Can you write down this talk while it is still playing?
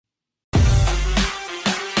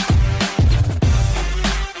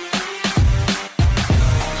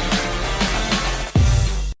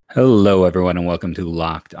Hello, everyone, and welcome to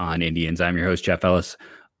Locked On Indians. I'm your host, Jeff Ellis,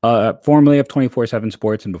 formerly of 24/7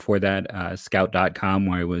 Sports, and before that, Scout.com,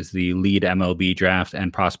 where I was the lead MLB draft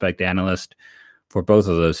and prospect analyst for both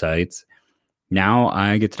of those sites. Now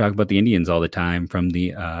I get to talk about the Indians all the time from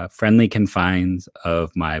the friendly confines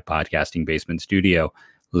of my podcasting basement studio,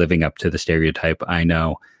 living up to the stereotype I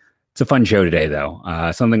know. It's a fun show today, though.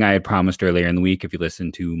 Something I had promised earlier in the week, if you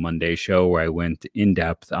listened to Monday's show, where I went in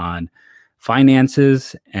depth on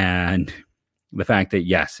finances and the fact that,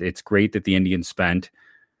 yes, it's great that the Indians spent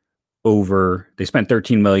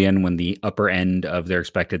 13 million when the upper end of their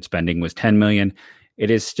expected spending was 10 million. It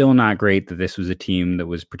is still not great that this was a team that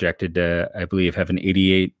was projected to, I believe, have an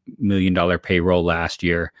 $88 million payroll last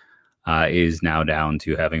year, is now down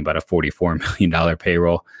to having about a $44 million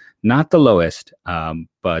payroll. Not the lowest,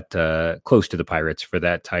 but close to the Pirates for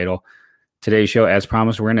that title. Today's show, as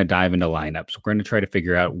promised, we're going to dive into lineups. We're going to try to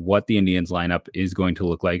figure out what the Indians lineup is going to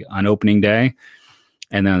look like on opening day.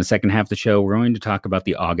 And then on the second half of the show, we're going to talk about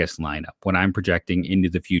the August lineup, what I'm projecting into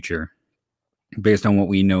the future based on what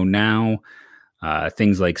we know now,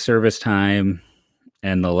 things like service time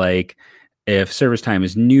and the like. If service time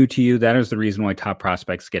is new to you, that is the reason why top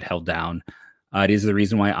prospects get held down. It is the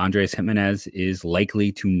reason why Andres Gimenez is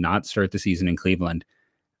likely to not start the season in Cleveland.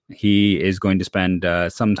 He is going to spend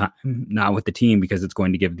some time not with the team because it's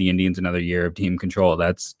going to give the Indians another year of team control.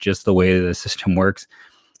 That's just the way the system works.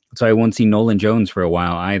 So I won't see Nolan Jones for a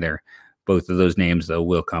while either. Both of those names, though,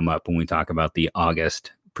 will come up when we talk about the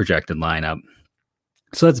August projected lineup.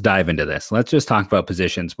 So let's dive into this. Let's just talk about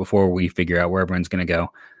positions before we figure out where everyone's going to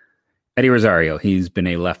go. Eddie Rosario, he's been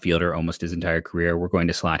a left fielder almost his entire career. We're going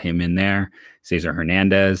to slot him in there. Cesar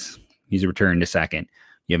Hernandez, he's returned to second.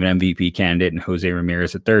 You have an MVP candidate in Jose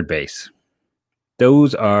Ramirez at third base.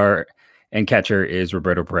 And catcher is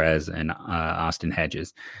Roberto Perez and Austin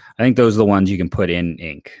Hedges. I think those are the ones you can put in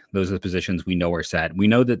ink. Those are the positions we know are set. We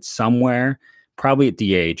know that somewhere, probably at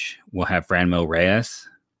DH, we'll have Franmil Reyes.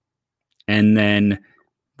 And then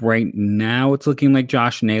right now it's looking like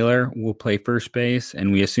Josh Naylor will play first base.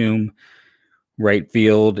 And we assume right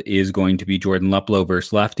field is going to be Jordan Luplow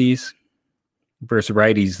versus lefties. Versus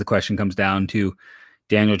righties, the question comes down to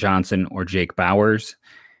Daniel Johnson or Jake Bauers.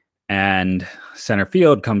 And center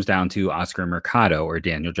field comes down to Oscar Mercado or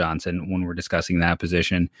Daniel Johnson when we're discussing that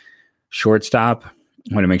position. Shortstop,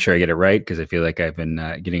 I want to make sure I get it right because I feel like I've been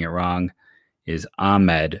getting it wrong, is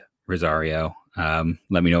Ahmed Rosario. Let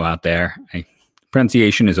me know out there.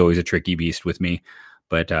 Pronunciation is always a tricky beast with me,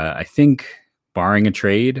 but I think barring a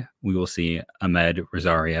trade, we will see Ahmed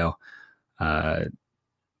Rosario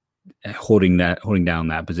holding down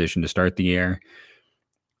that position to start the year.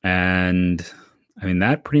 And I mean,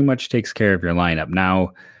 that pretty much takes care of your lineup.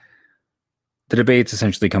 Now, the debates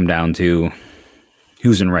essentially come down to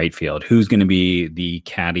who's in right field, who's going to be the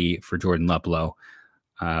caddy for Jordan Luplow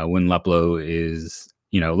when Luplow is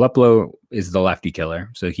the lefty killer.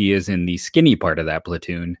 So he is in the skinny part of that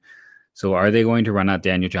platoon. So are they going to run out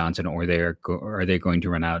Daniel Johnson or are they going to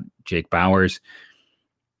run out Jake Bauers?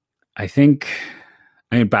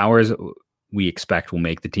 Bauers, we expect will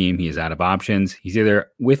make the team. He is out of options. He's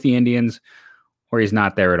either with the Indians or he's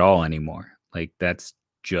not there at all anymore. Like, that's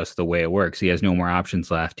just the way it works. He has no more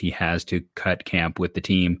options left. He has to cut camp with the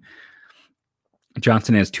team.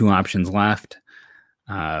 Johnson has two options left.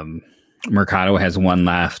 Mercado has one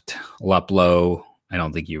left. Luplow, I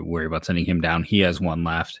don't think you worry about sending him down. He has one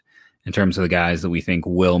left in terms of the guys that we think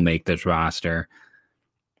will make this roster.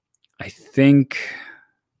 I think...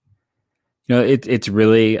 it's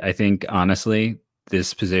really, I think, honestly,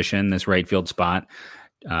 this position, this right field spot,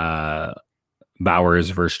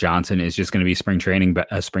 Bauers versus Johnson is just going to be a spring training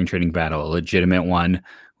battle, a legitimate one.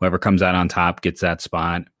 Whoever comes out on top gets that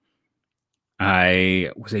spot.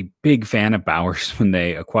 I was a big fan of Bauers when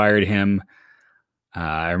they acquired him.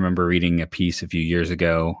 I remember reading a piece a few years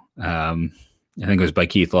ago. I think it was by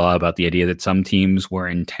Keith Law about the idea that some teams were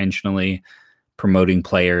intentionally promoting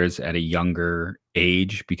players at a younger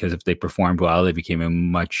age because if they performed well, they became a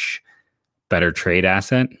much better trade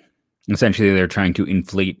asset. Essentially, they're trying to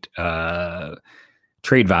inflate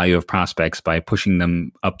trade value of prospects by pushing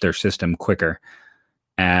them up their system quicker.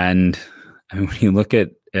 And when you look at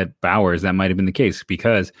Bauers, that might have been the case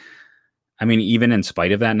because, even in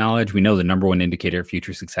spite of that knowledge, we know the number one indicator of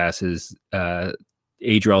future success is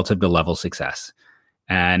age relative to level success.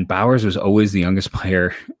 And Bauers was always the youngest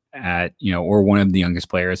player or one of the youngest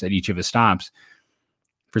players at each of his stops.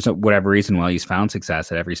 For whatever reason, while he's found success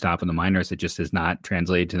at every stop in the minors, it just has not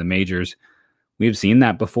translated to the majors. We've seen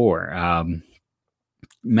that before.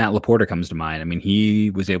 Matt Laporta comes to mind. He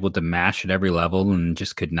was able to mash at every level and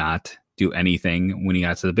just could not do anything when he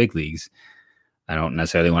got to the big leagues. I don't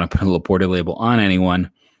necessarily want to put a Laporta label on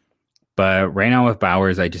anyone, but right now with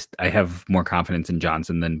Bowers, I have more confidence in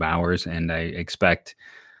Johnson than Bowers, and I expect.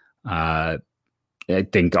 I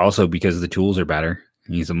think also because the tools are better.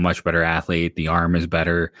 He's a much better athlete. The arm is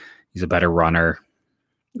better. He's a better runner.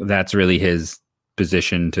 That's really his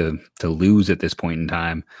position to lose at this point in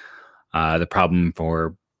time. The problem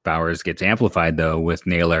for Bowers gets amplified, though, with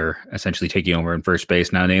Naylor essentially taking over in first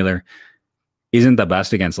base. Now, Naylor isn't the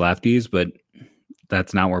best against lefties, but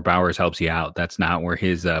that's not where Bowers helps you out. That's not where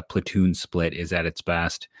his platoon split is at its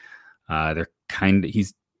best.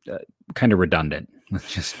 He's kind of redundant.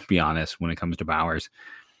 Let's just be honest when it comes to Bowers.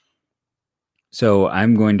 So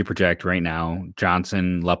I'm going to project right now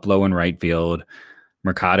Johnson, Luplow in right field,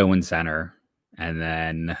 Mercado in center, and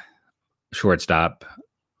then shortstop.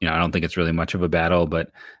 I don't think it's really much of a battle,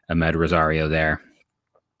 but Amed Rosario there.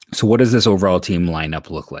 So what does this overall team lineup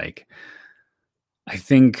look like? I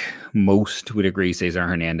think most would agree Cesar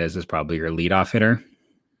Hernandez is probably your leadoff hitter.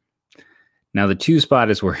 Now, the 2 spot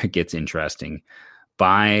is where it gets interesting.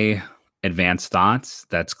 By advanced thoughts,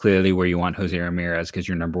 that's clearly where you want Jose Ramirez, because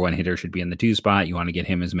your number 1 hitter should be in the 2 spot. You want to get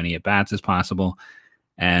him as many at-bats as possible.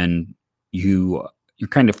 And you're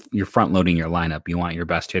front loading your lineup. You want your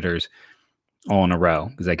best hitters all in a row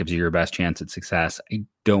because that gives you your best chance at success. I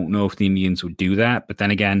don't know if the Indians would do that, but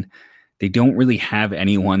then again, they don't really have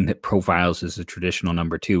anyone that profiles as a traditional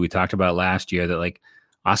number 2. We talked about last year that like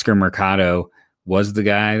Oscar Mercado was the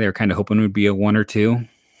guy they're kind of hoping would be a 1 or 2.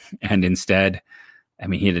 And instead,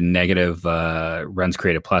 he had a negative runs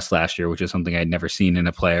created plus last year, which is something I'd never seen in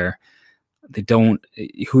a player. Who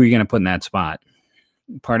are you going to put in that spot?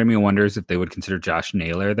 Part of me wonders if they would consider Josh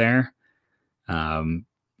Naylor there.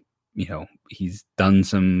 He's done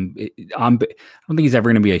some I don't think he's ever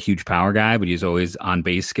going to be a huge power guy, but he's always on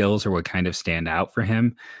base skills are what kind of stand out for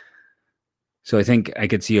him. So I think I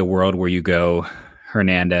could see a world where you go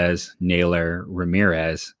Hernandez, Naylor,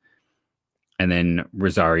 Ramirez, and then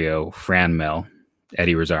Rosario, Franmil,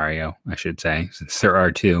 Eddie Rosario, I should say, since there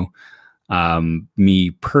are 2.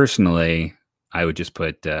 Me personally, I would just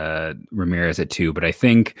put Ramirez at 2, but I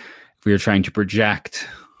think if we were trying to project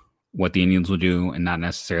what the Indians will do and not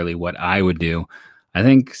necessarily what I would do, I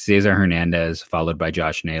think Cesar Hernandez followed by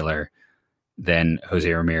Josh Naylor, then Jose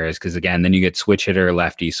Ramirez, because again, then you get switch hitter,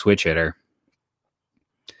 lefty, switch hitter.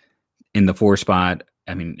 In the 4 spot,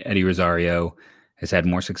 Eddie Rosario has had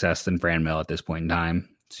more success than Franmil at this point in time.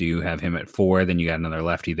 So you have him at 4, then you got another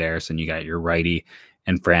lefty there. So then you got your righty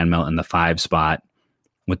and Franmil in the 5 spot.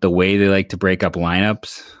 With the way they like to break up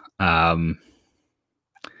lineups,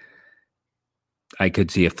 I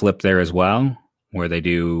could see a flip there as well, where they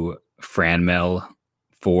do Franmil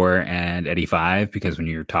 4 and Eddie 5, because when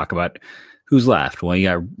you talk about who's left, well, you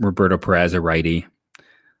got Roberto Perez, a righty,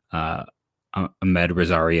 Amed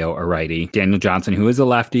Rosario, a righty, Daniel Johnson, who is a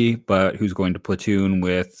lefty, but who's going to platoon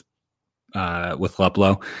with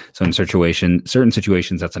Luplow. So in certain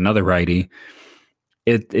situations, that's another righty.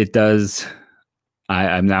 It does.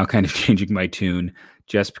 I'm now kind of changing my tune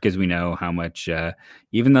just because we know how much,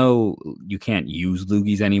 even though you can't use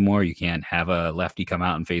loogies anymore, you can't have a lefty come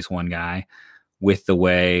out and face one guy. With the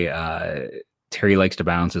way Terry likes to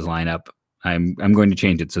balance his lineup, I'm going to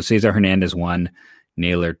change it. So Cesar Hernandez 1,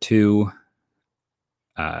 Naylor 2,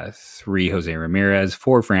 3 Jose Ramirez,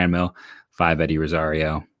 4 Franmil, 5 Eddie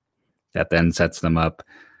Rosario. That then sets them up.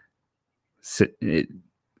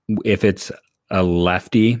 If it's a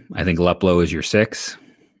lefty, I think Luplow is your 6.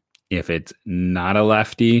 If it's not a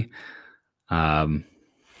lefty,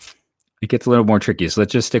 it gets a little more tricky. So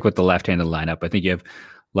let's just stick with the left-handed lineup. I think you have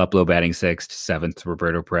Luplow batting 6th, 7th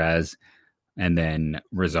Roberto Perez, and then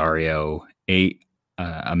Rosario 8,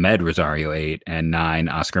 Amed Rosario 8, and 9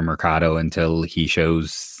 Oscar Mercado until he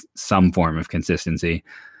shows some form of consistency.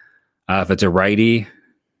 If it's a righty,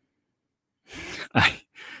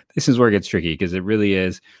 this is where it gets tricky because it really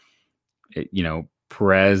is.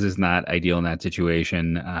 Perez is not ideal in that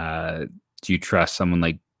situation. Do you trust someone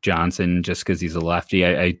like Johnson just because he's a lefty?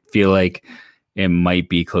 I feel like it might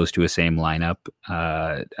be close to a same lineup.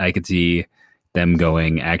 I could see them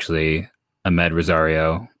going actually Amed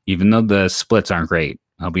Rosario, even though the splits aren't great.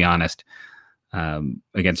 I'll be honest.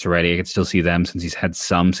 Against a righty, I could still see them since he's had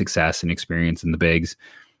some success and experience in the bigs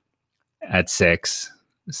at 6,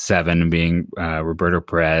 7 being Roberto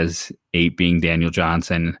Perez, 8 being Daniel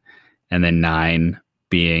Johnson, and then 9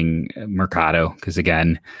 being Mercado, because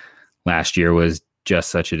again, last year was just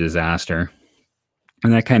such a disaster.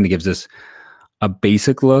 And that kind of gives us a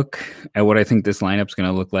basic look at what I think this lineup's going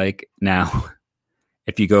to look like. Now,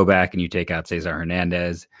 if you go back and you take out Cesar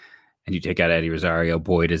Hernandez and you take out Eddie Rosario,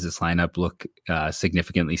 boy, does this lineup look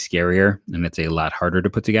significantly scarier, and it's a lot harder to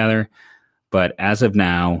put together. But as of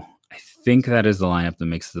now, I think that is the lineup that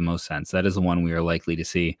makes the most sense. That is the one we are likely to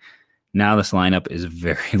see. Now this lineup is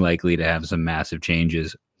very likely to have some massive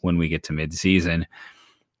changes when we get to midseason.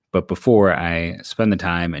 But before I spend the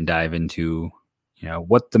time and dive into,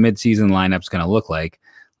 what the midseason lineup is going to look like,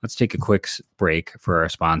 let's take a quick break for our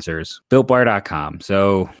sponsors, BuiltBar.com.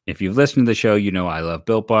 So if you've listened to the show, I love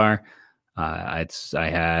Built Bar. I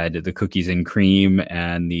had the cookies and cream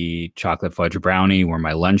and the chocolate fudge brownie were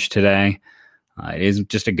my lunch today. It is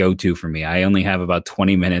just a go-to for me. I only have about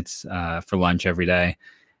 20 minutes for lunch every day.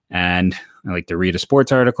 And I like to read a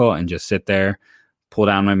sports article and just sit there, pull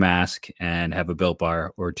down my mask, and have a Built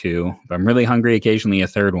Bar or two. If I'm really hungry, occasionally a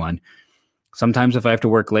third one. Sometimes if I have to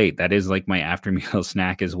work late, that is like my after meal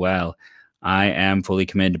snack as well. I am fully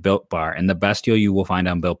committed to Built Bar. And the best deal you will find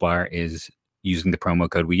on Built Bar is using the promo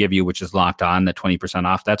code we give you, which is locked on, the 20%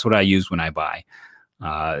 off. That's what I use when I buy.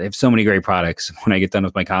 They have so many great products. When I get done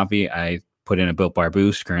with my coffee, I put in a Built Bar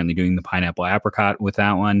Boost, currently doing the pineapple apricot with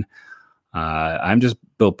that one. I'm just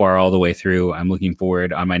Built Bar all the way through. I'm looking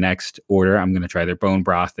forward. On my next order, I'm going to try their bone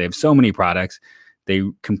broth. They have so many products. They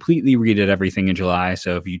completely redid everything in July.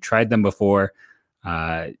 So if you tried them before,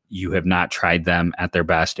 you have not tried them at their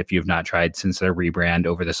best. If you have not tried since their rebrand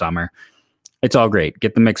over the summer, it's all great.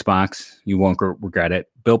 Get the mix box. You won't regret it.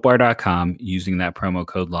 BuiltBar.com using that promo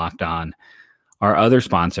code locked on. Our other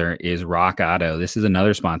sponsor is Rock Auto. This is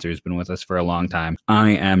another sponsor who's been with us for a long time.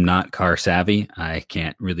 I am not car savvy. I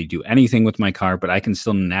can't really do anything with my car, but I can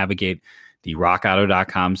still navigate the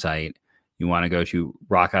rockauto.com site. You want to go to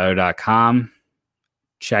rockauto.com,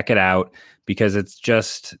 check it out, because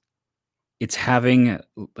it's having,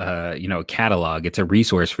 a catalog. It's a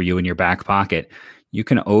resource for you in your back pocket. You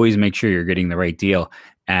can always make sure you're getting the right deal.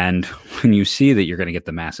 And when you see that you're going to get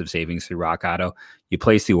the massive savings through Rock Auto, you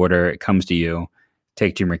place the order, it comes to you,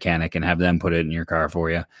 take to your mechanic and have them put it in your car for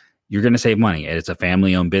you. You're going to save money. It's a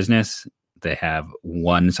family-owned business. They have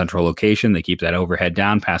one central location. They keep that overhead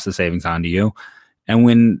down, pass the savings on to you. And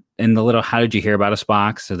when in the little how did you hear about us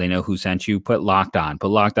box, so they know who sent you, put Locked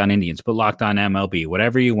On Indians, put Locked On MLB,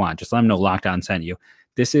 whatever you want. Just let them know Locked On sent you.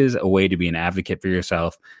 This is a way to be an advocate for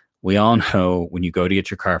yourself. We all know when you go to get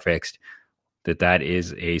your car fixed, that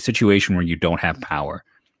is a situation where you don't have power.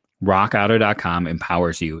 RockAuto.com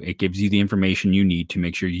empowers you. It gives you the information you need to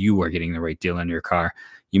make sure you are getting the right deal on your car.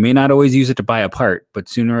 You may not always use it to buy a part, but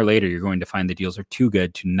sooner or later, you're going to find the deals are too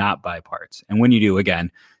good to not buy parts. And when you do,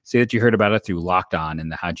 again, say that you heard about it through Locked On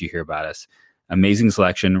and the How'd You Hear About Us. Amazing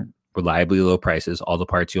selection, reliably low prices, all the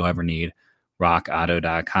parts you'll ever need.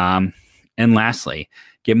 RockAuto.com. And lastly,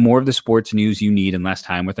 get more of the sports news you need in less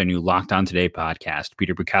time with our new Locked On Today podcast.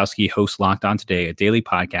 Peter Bukowski hosts Locked On Today, a daily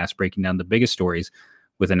podcast breaking down the biggest stories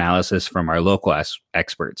with analysis from our local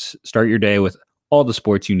experts. Start your day with all the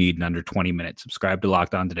sports you need in under 20 minutes. Subscribe to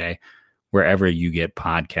Locked On Today wherever you get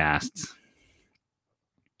podcasts.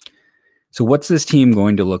 So what's this team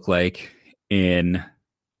going to look like in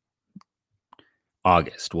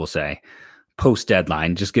August, we'll say?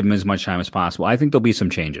 Post-deadline, just give them as much time as possible. I think there'll be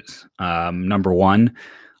some changes. Number one,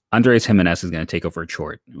 Andres Gimenez is going to take over at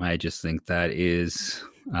short. I just think that is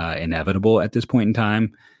inevitable at this point in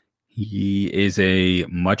time. He is a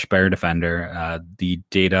much better defender. The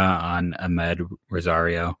data on Ahmed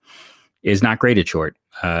Rosario is not great at short.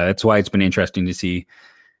 That's why it's been interesting to see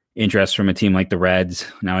interest from a team like the Reds.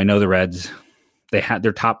 Now, I know the Reds, they had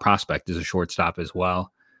their top prospect is a shortstop as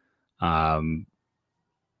well.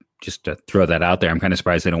 Just to throw that out there, I'm kind of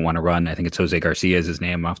surprised they don't want to run. I think it's Jose Garcia is his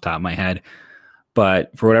name off the top of my head.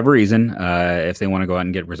 But for whatever reason, if they want to go out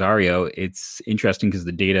and get Rosario, it's interesting because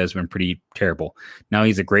the data has been pretty terrible. Now,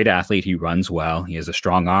 he's a great athlete. He runs well. He has a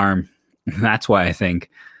strong arm. That's why I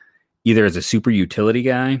think either as a super utility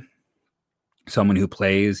guy, someone who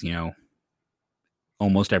plays,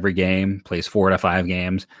 almost every game, plays 4 to 5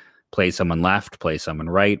 games, plays someone left, plays someone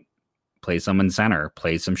right, plays someone center,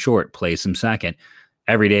 plays some short, plays some second,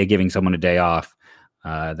 every day giving someone a day off,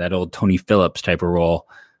 that old Tony Phillips type of role.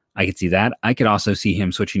 I could see that. I could also see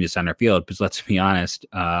him switching to center field, because let's be honest,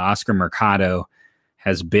 Oscar Mercado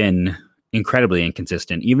has been incredibly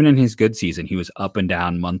inconsistent. Even in his good season, he was up and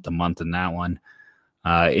down month to month in that one.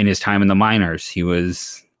 In his time in the minors, he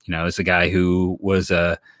was, as a guy who was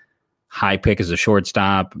a high pick as a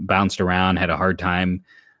shortstop, bounced around, had a hard time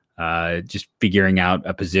just figuring out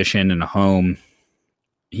a position and a home.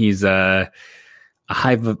 He's a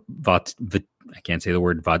high, I can't say the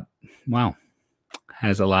word,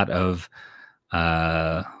 has a lot of,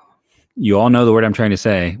 you all know the word I'm trying to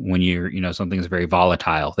say when something's very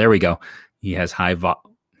volatile. There we go. He has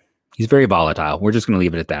he's very volatile. We're just going to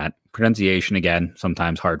leave it at that. Pronunciation, again,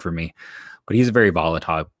 sometimes hard for me, but he's a very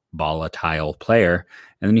volatile player.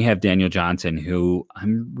 And then you have Daniel Johnson, who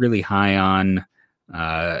I'm really high on.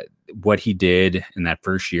 What he did in that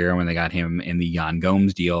first year when they got him in the Jan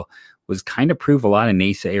Gomes deal was kind of prove a lot of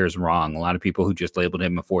naysayers wrong. A lot of people who just labeled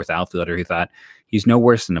him a fourth outfielder who thought he's no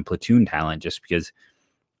worse than a platoon talent just because,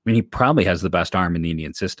 he probably has the best arm in the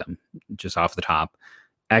Indian system, just off the top.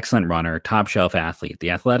 Excellent runner, top shelf athlete. The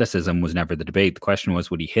athleticism was never the debate. The question was,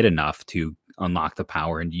 would he hit enough to unlock the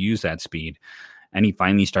power and use that speed? And he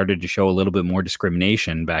finally started to show a little bit more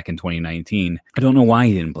discrimination back in 2019. I don't know why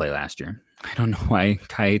he didn't play last year. I don't know why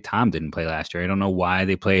Kai Tom didn't play last year. I don't know why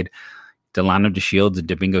they played Delano DeShields and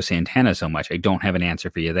Domingo Santana so much. I don't have an answer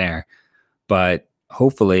for you there. But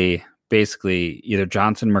hopefully, basically, either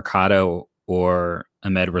Johnson, Mercado, or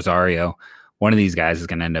Ahmed Rosario, one of these guys is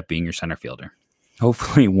going to end up being your center fielder.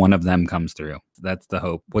 Hopefully, one of them comes through. That's the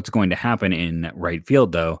hope. What's going to happen in right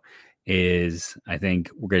field, though, is I think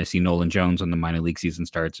we're going to see Nolan Jones when the minor league season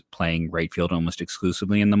starts playing right field almost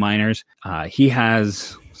exclusively in the minors. He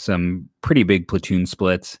has some pretty big platoon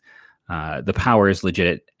splits. The power is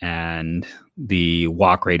legit and the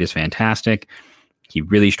walk rate is fantastic. He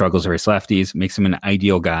really struggles versus lefties, makes him an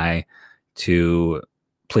ideal guy to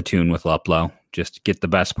platoon with Luplow. Just get the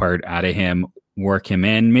best part out of him, work him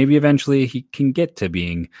in. Maybe eventually he can get to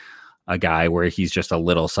being a guy where he's just a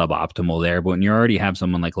little suboptimal there. But when you already have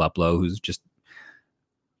someone like Luplow, who's just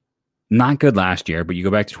not good last year, but you go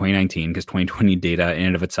back to 2019 because 2020 data in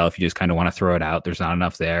and of itself, you just kind of want to throw it out. There's not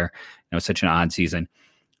enough there. It was such an odd season.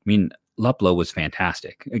 Luplow was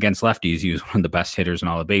fantastic against lefties. He was one of the best hitters in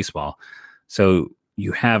all of baseball. So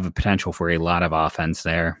you have a potential for a lot of offense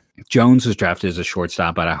there. Jones was drafted as a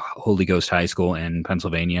shortstop out of Holy Ghost High School in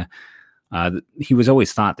Pennsylvania. He was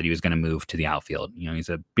always thought that he was going to move to the outfield. He's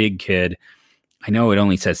a big kid. I know it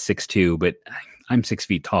only says 6'2", but I'm 6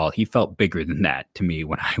 feet tall. He felt bigger than that to me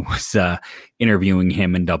when I was interviewing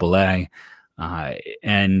him in AA.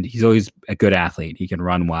 And he's always a good athlete. He can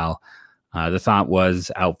run well. The thought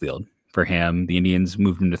was outfield for him. The Indians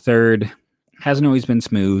moved him to third. Hasn't always been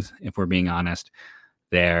smooth, if we're being honest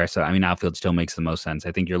there. So, outfield still makes the most sense.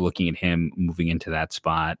 I think you're looking at him moving into that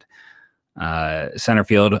spot. Center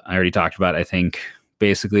field, I already talked about. I think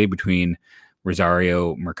basically between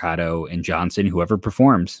Rosario, Mercado, and Johnson, whoever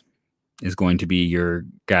performs is going to be your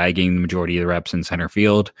guy getting the majority of the reps in center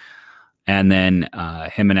field. And then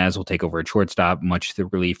Jimenez will take over at shortstop, much to the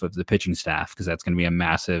relief of the pitching staff, because that's going to be a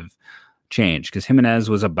massive change. Because Jimenez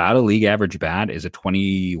was about a league average bat, is a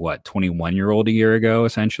 21-year-old a year ago,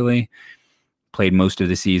 essentially. Played most of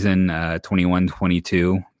the season, 21,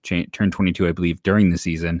 22, turned 22, I believe, during the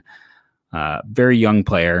season. Very young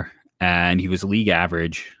player, and he was league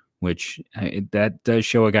average, which that does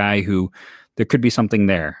show a guy who there could be something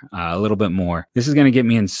there, a little bit more. This is going to get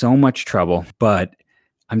me in so much trouble, but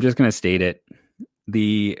I'm just going to state it.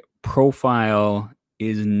 The profile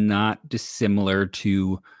is not dissimilar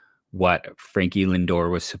to what Frankie Lindor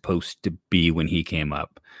was supposed to be when he came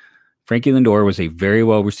up. Frankie Lindor was a very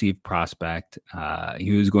well-received prospect.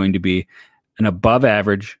 He was going to be an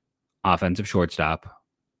above-average offensive shortstop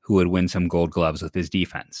who would win some gold gloves with his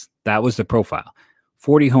defense. That was the profile.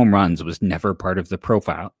 40 home runs was never part of the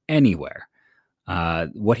profile anywhere.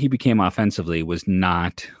 What he became offensively was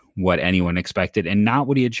not what anyone expected and not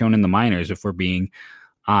what he had shown in the minors, if we're being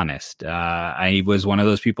honest. I was one of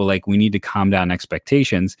those people like, we need to calm down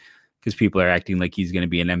expectations because people are acting like he's going to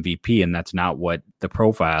be an MVP, and that's not what the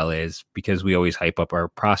profile is, because we always hype up our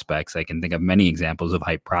prospects. I can think of many examples of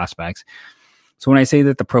hype prospects. So when I say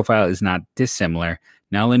that the profile is not dissimilar,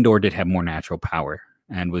 now Lindor did have more natural power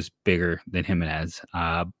and was bigger than Jimenez.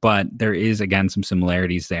 But there is, again, some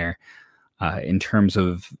similarities there in terms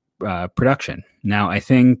of production. Now, I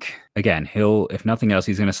think, again, if nothing else,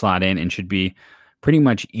 he's going to slot in and should be pretty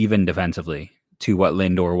much even defensively to what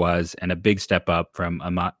Lindor was, and a big step up from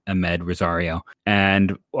Ahmed Rosario.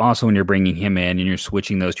 And also when you're bringing him in and you're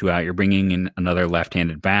switching those two out, you're bringing in another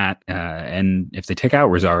left-handed bat. And if they take out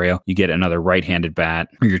Rosario, you get another right-handed bat,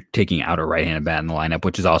 or you're taking out a right-handed bat in the lineup,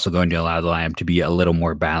 which is also going to allow the lineup to be a little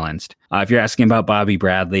more balanced. If you're asking about Bobby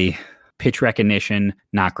Bradley, pitch recognition,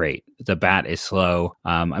 not great. The bat is slow.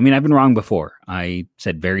 I've been wrong before. I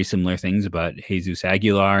said very similar things about Jesus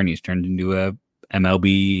Aguilar, and he's turned into a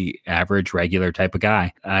MLB average regular type of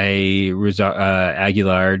guy. Aguilar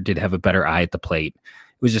did have a better eye at the plate.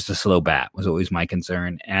 It was just a slow bat was always my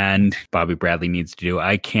concern. And Bobby Bradley needs to do.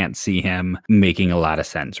 I can't see him making a lot of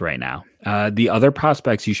sense right now. The other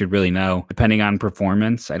prospects you should really know, depending on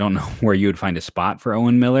performance. I don't know where you would find a spot for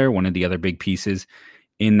Owen Miller, one of the other big pieces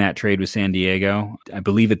in that trade with San Diego. I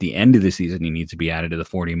believe at the end of the season, he needs to be added to the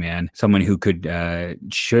 40-man. Someone who could,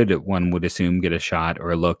 should, one would assume, get a shot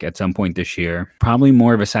or a look at some point this year. Probably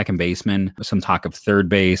more of a second baseman, some talk of third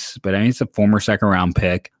base, but I mean, it's a former second-round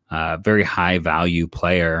pick. Very high value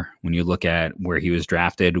player when you look at where he was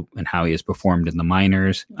drafted and how he has performed in the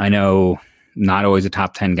minors. I know not always a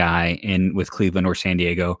top 10 guy with Cleveland or San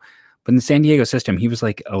Diego, but in the San Diego system, he was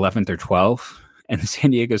like 11th or 12th. And the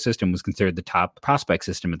San Diego system was considered the top prospect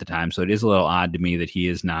system at the time. So it is a little odd to me that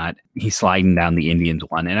he's sliding down the Indians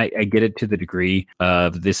one. And I get it to the degree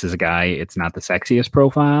of this is a guy, it's not the sexiest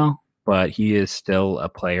profile, but he is still a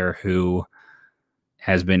player who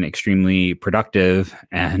has been extremely productive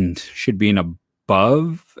and should be an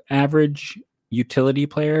above average utility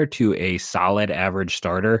player to a solid average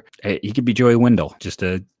starter. He could be Joey Wendell, just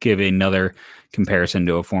to give another comparison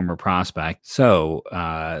to a former prospect. So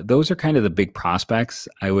those are kind of the big prospects.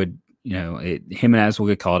 I would, Jimenez will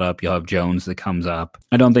get called up. You'll have Jones that comes up.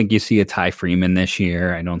 I don't think you see a Ty Freeman this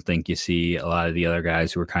year. I don't think you see a lot of the other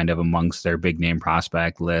guys who are kind of amongst their big name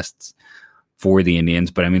prospect lists for the Indians.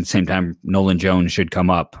 But I mean, at the same time, Nolan Jones should come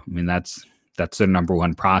up. I mean, that's their number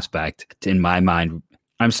one prospect in my mind.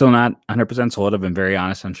 I'm still not 100% sold. I've been very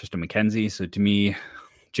honest on Tristan McKenzie. So to me,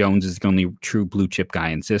 Jones is the only true blue chip guy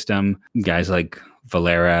in system. Guys like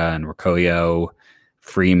Valera and Rocoyo,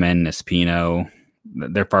 Freeman, Espino,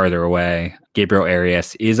 they're farther away. Gabriel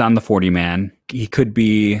Arias is on the 40-man. He could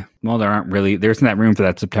be, there isn't that room for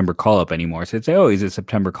that September call-up anymore. So they'd say, he's a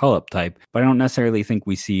September call-up type. But I don't necessarily think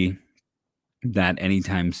we see that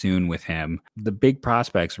anytime soon with him. The big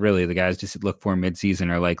prospects, really, the guys to look for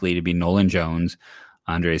midseason are likely to be Nolan Jones,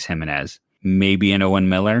 Andres Jimenez, maybe an Owen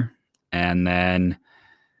Miller, and then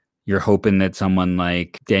you're hoping that someone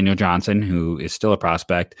like Daniel Johnson, who is still a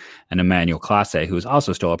prospect, and Emmanuel Clase, who is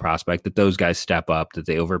also still a prospect, that those guys step up, that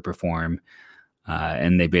they overperform,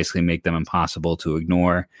 and they basically make them impossible to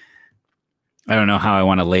ignore. I don't know how I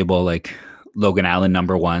want to label like Logan Allen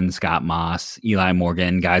number one, Scott Moss, Eli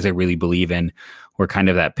Morgan, guys I really believe in, who are kind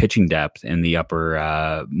of that pitching depth in the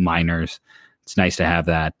upper minors. It's nice to have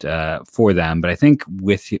that for them. But I think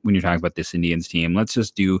when you're talking about this Indians team, let's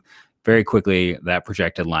just do very quickly that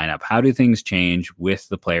projected lineup. How do things change with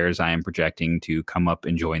the players I am projecting to come up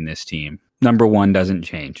and join this team? Number one doesn't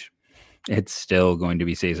change. It's still going to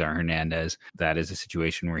be Cesar Hernandez. That is a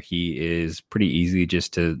situation where he is pretty easy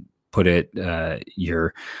just to put it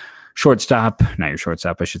your shortstop, not your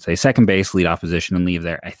shortstop, I should say, second base, leadoff position, and leave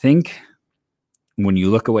there. I think when you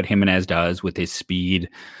look at what Jimenez does with his speed,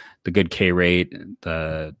 the good K rate,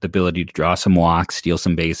 the ability to draw some walks, steal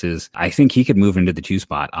some bases, I think he could move into the 2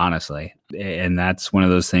 spot, honestly. And that's one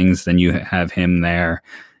of those things, then you have him there.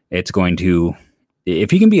 It's going to,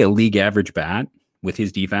 if he can be a league average bat with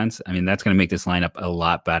his defense, I mean, that's going to make this lineup a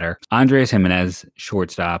lot better. Andres Jimenez,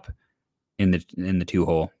 shortstop in the 2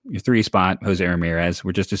 hole. Your 3 spot, Jose Ramirez.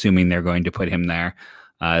 We're just assuming they're going to put him there,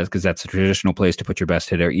 because that's a traditional place to put your best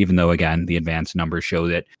hitter, even though, again, the advanced numbers show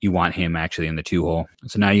that you want him actually in the 2 hole.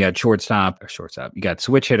 So now you got shortstop. You got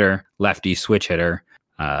switch hitter, lefty switch hitter,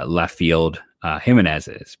 left field, Jimenez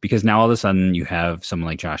is, because now all of a sudden you have someone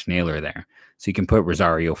like Josh Naylor there. So you can put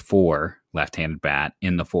Rosario 4, left-handed bat,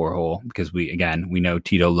 in the 4 hole, because we know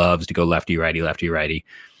Tito loves to go lefty, righty.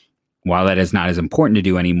 While that is not as important to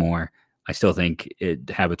do anymore, I still think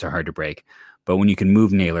habits are hard to break. But when you can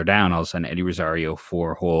move Naylor down, all of a sudden Eddie Rosario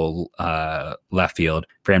 4 hole left field,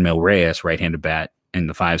 Franmil Reyes right-handed bat in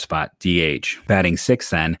the 5 spot, DH. Batting 6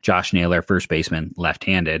 then, Josh Naylor, first baseman,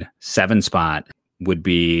 left-handed. 7 spot would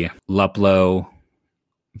be Luplow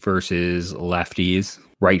versus lefties,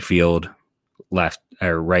 right field, left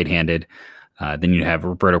or right-handed. Then you'd have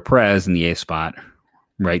Roberto Perez in the 8th spot,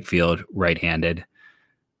 right field, right-handed.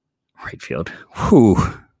 Right field. Whew.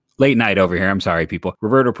 Late night over here. I'm sorry, people.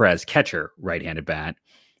 Roberto Perez, catcher, right-handed bat.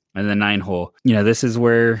 And the 9 hole. This is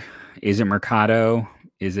where, is it Mercado?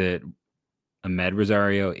 Is it Ahmed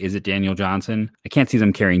Rosario? Is it Daniel Johnson? I can't see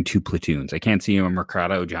them carrying 2 platoons. I can't see a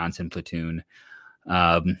Mercado Johnson platoon.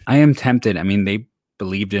 I am tempted. I mean, they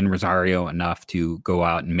believed in Rosario enough to go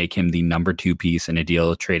out and make him the number 2 piece in a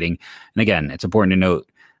deal trading. And again, it's important to note,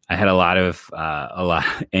 I had a lot of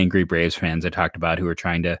angry Braves fans I talked about who were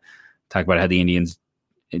trying to talk about how the Indians,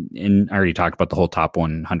 and I already talked about the whole top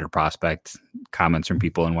 100 prospect comments from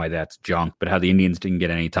people and why that's junk, but how the Indians didn't get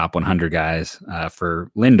any top 100 guys for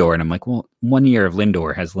Lindor. And I'm like, well, 1 year of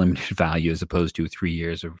Lindor has limited value as opposed to 3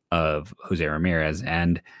 years of Jose Ramirez.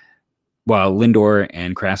 And while Lindor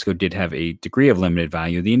and Carrasco did have a degree of limited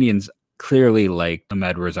value, the Indians clearly like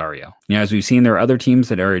Amed Rosario. As we've seen, there are other teams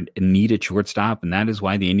that are in need at shortstop, and that is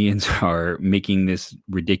why the Indians are making this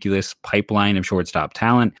ridiculous pipeline of shortstop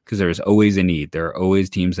talent, because there's always a need. There are always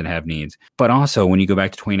teams that have needs. But also, when you go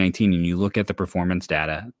back to 2019 and you look at the performance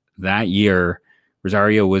data, that year,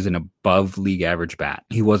 Rosario was an above league average bat.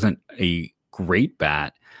 He wasn't a great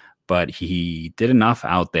bat, but he did enough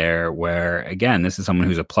out there where, again, this is someone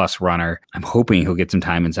who's a plus runner. I'm hoping he'll get some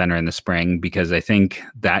time in center in the spring, because I think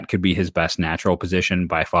that could be his best natural position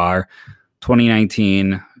by far.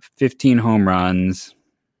 2019, 15 home runs,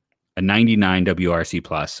 a 99 WRC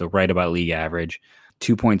plus, so right about league average,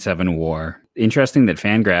 2.7 WAR. Interesting that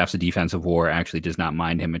Fangraphs, a defensive WAR, actually does not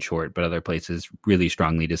mind him at short, but other places really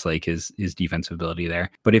strongly dislike his defensive ability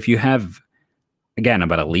there. But if you have, again,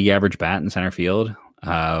 about a league average bat in center field,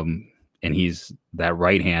 and he's that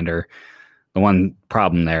right-hander, the one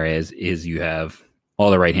problem there is you have all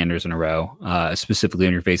the right-handers in a row, specifically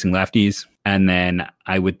when you're facing lefties. And then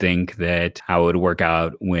I would think that how it would work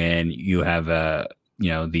out when you have the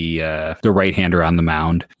right-hander on the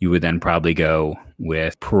mound, you would then probably go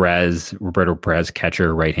with Roberto Perez,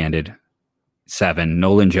 catcher, right-handed, 7,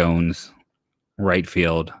 Nolan Jones, right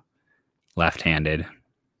field, left-handed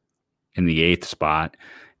in the 8th spot.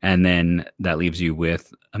 And then that leaves you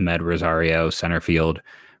with Amed Rosario, center field,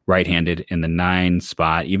 right-handed in the 9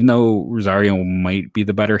 spot, even though Rosario might be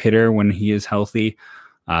the better hitter when he is healthy.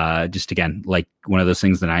 Just again, like one of those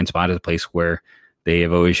things, the 9 spot is a place where they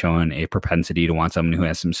have always shown a propensity to want someone who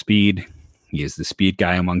has some speed. He is the speed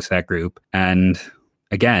guy amongst that group. And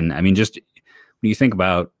again, I mean, just when you think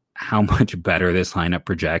about how much better this lineup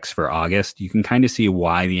projects for August, you can kind of see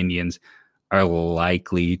why the Indians are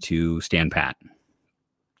likely to stand pat.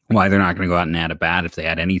 Why they're not going to go out and add a bat. If they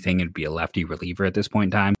had anything, it'd be a lefty reliever at this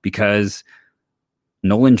point in time, because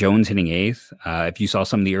Nolan Jones hitting 8th. If you saw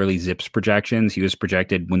some of the early Zips projections, he was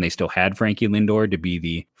projected when they still had Frankie Lindor to be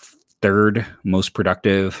the 3rd most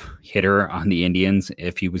productive hitter on the Indians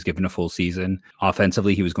if he was given a full season.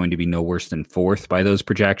 Offensively, he was going to be no worse than 4th by those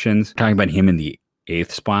projections. Talking about him in the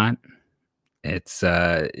 8th spot, it's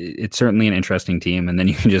certainly an interesting team. And then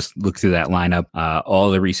you can just look through that lineup, all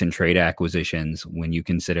the recent trade acquisitions when you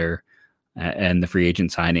consider and the free agent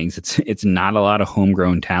signings. It's not a lot of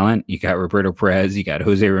homegrown talent. You got Roberto Perez, you got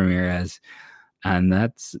Jose Ramirez, and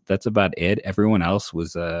that's about it. Everyone else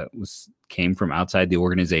came from outside the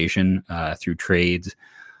organization through trades.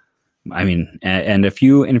 I mean, and a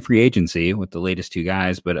few in free agency with the latest 2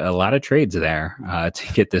 guys, but a lot of trades there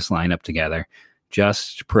to get this lineup together.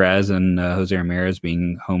 Just Perez and Jose Ramirez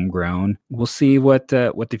being homegrown. We'll see what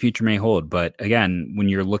the future may hold. But again, when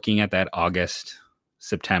you're looking at that August,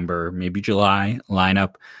 September, maybe July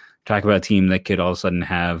lineup, talk about a team that could all of a sudden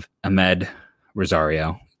have Amed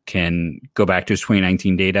Rosario, can go back to his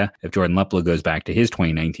 2019 data. If Jordan Luplow goes back to his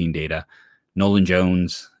 2019 data, Nolan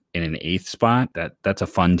Jones in an 8th spot, that's a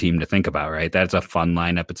fun team to think about, right? That's a fun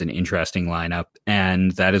lineup. It's an interesting lineup.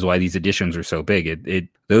 And that is why these additions are so big.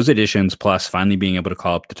 Those additions, plus finally being able to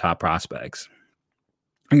call up the top prospects,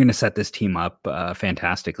 are going to set this team up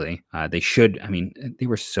fantastically. They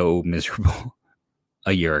were so miserable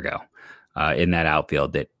a year ago in that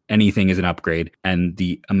outfield that anything is an upgrade. And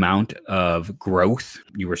the amount of growth,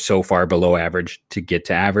 you were so far below average to get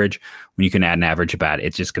to average. When you can add an average bat,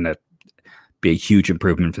 it's just going to be a huge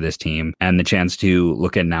improvement for this team. And the chance to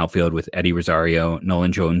look at an outfield with Eddie Rosario,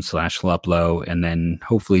 Nolan Jones / Luplow, and then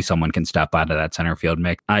hopefully someone can step out of that center field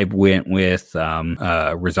mix. I went with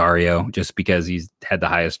Rosario just because he's had the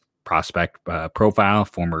highest prospect profile,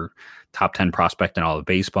 former top 10 prospect in all of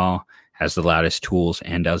baseball, has the loudest tools,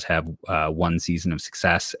 and does have 1 season of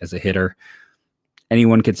success as a hitter.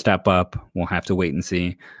 Anyone could step up. We'll have to wait and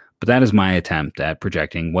see. But that is my attempt at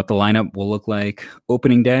projecting what the lineup will look like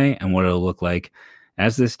opening day and what it'll look like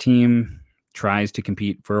as this team tries to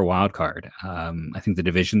compete for a wild card. I think the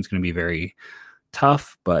division's going to be very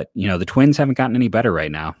tough, but the Twins haven't gotten any better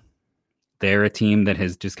right now. They're a team that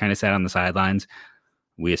has just kind of sat on the sidelines.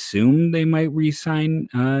 We assume they might re-sign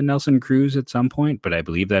Nelson Cruz at some point, but I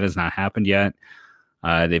believe that has not happened yet.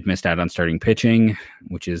 They've missed out on starting pitching,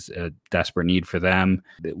 which is a desperate need for them.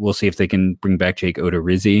 We'll see if they can bring back Jake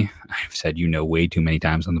Odorizzi. I've said way too many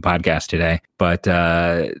times on the podcast today. But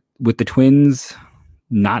with the Twins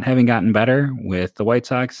not having gotten better, with the White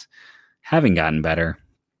Sox having gotten better,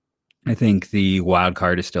 I think the wild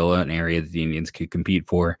card is still an area that the Indians could compete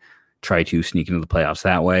for, try to sneak into the playoffs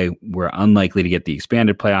that way. We're unlikely to get the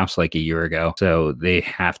expanded playoffs like a year ago, so they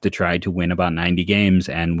have to try to win about 90 games.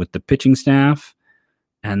 And with the pitching staff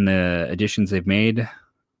and the additions they've made,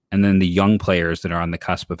 and then the young players that are on the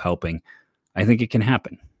cusp of helping, I think it can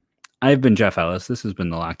happen. I've been Jeff Ellis. This has been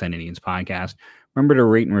the Locked On Indians podcast, Remember to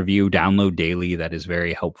rate and review, download daily. That is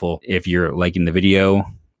very helpful. If you're liking the video,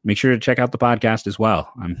 make sure to check out the podcast as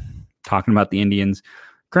well. I'm talking about the Indians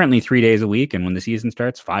currently 3 days a week. And when the season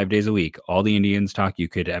starts, 5 days a week. All the Indians talk you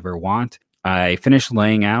could ever want. I finished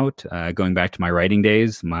laying out, going back to my writing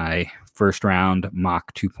days, my first round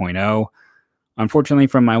mock 2.0. Unfortunately,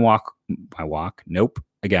 from my walk,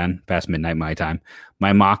 again, past midnight my time,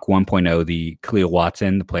 my mock 1.0, the Khalil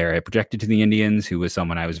Watson, the player I projected to the Indians, who was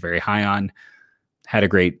someone I was very high on, had a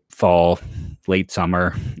great fall, late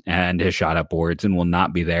summer, and has shot up boards and will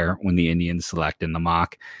not be there when the Indians select in the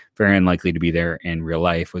mock. Very unlikely to be there in real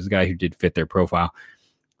life. Was a guy who did fit their profile.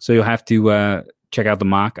 So you'll have to check out the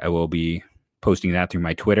mock. I will be posting that through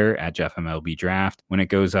my Twitter at JeffMLBDraft when it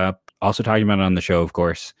goes up. Also talking about it on the show, of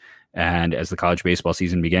course. And as the college baseball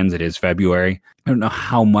season begins, it is February. I don't know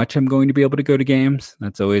how much I'm going to be able to go to games.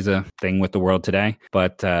 That's always a thing with the world today.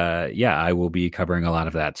 But I will be covering a lot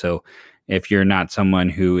of that. So if you're not someone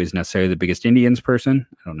who is necessarily the biggest Indians person,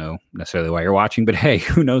 I don't know necessarily why you're watching, but hey,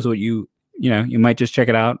 who knows what you might just check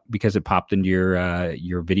it out because it popped into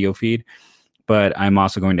your video feed. But I'm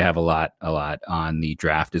also going to have a lot on the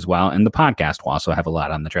draft as well. And the podcast will also have a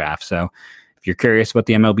lot on the draft. So if you're curious about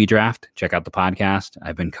the MLB draft, check out the podcast.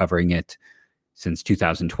 I've been covering it since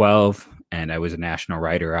 2012, and I was a national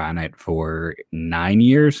writer on it for 9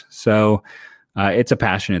 years. So it's a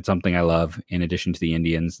passion. It's something I love. In addition to the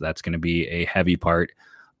Indians, that's going to be a heavy part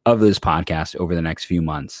of this podcast over the next few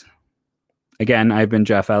months. Again, I've been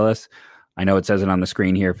Jeff Ellis. I know it says it on the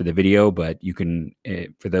screen here for the video, but you can,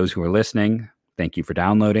 for those who are listening, thank you for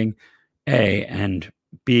downloading. A, and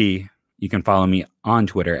B, you can follow me on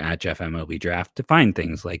Twitter at JeffMLBDraft to find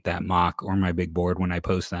things like that mock or my big board when I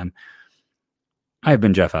post them. I've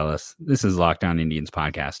been Jeff Ellis. This is Locked On Indians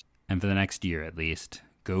Podcast. And for the next year at least,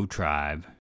 go Tribe.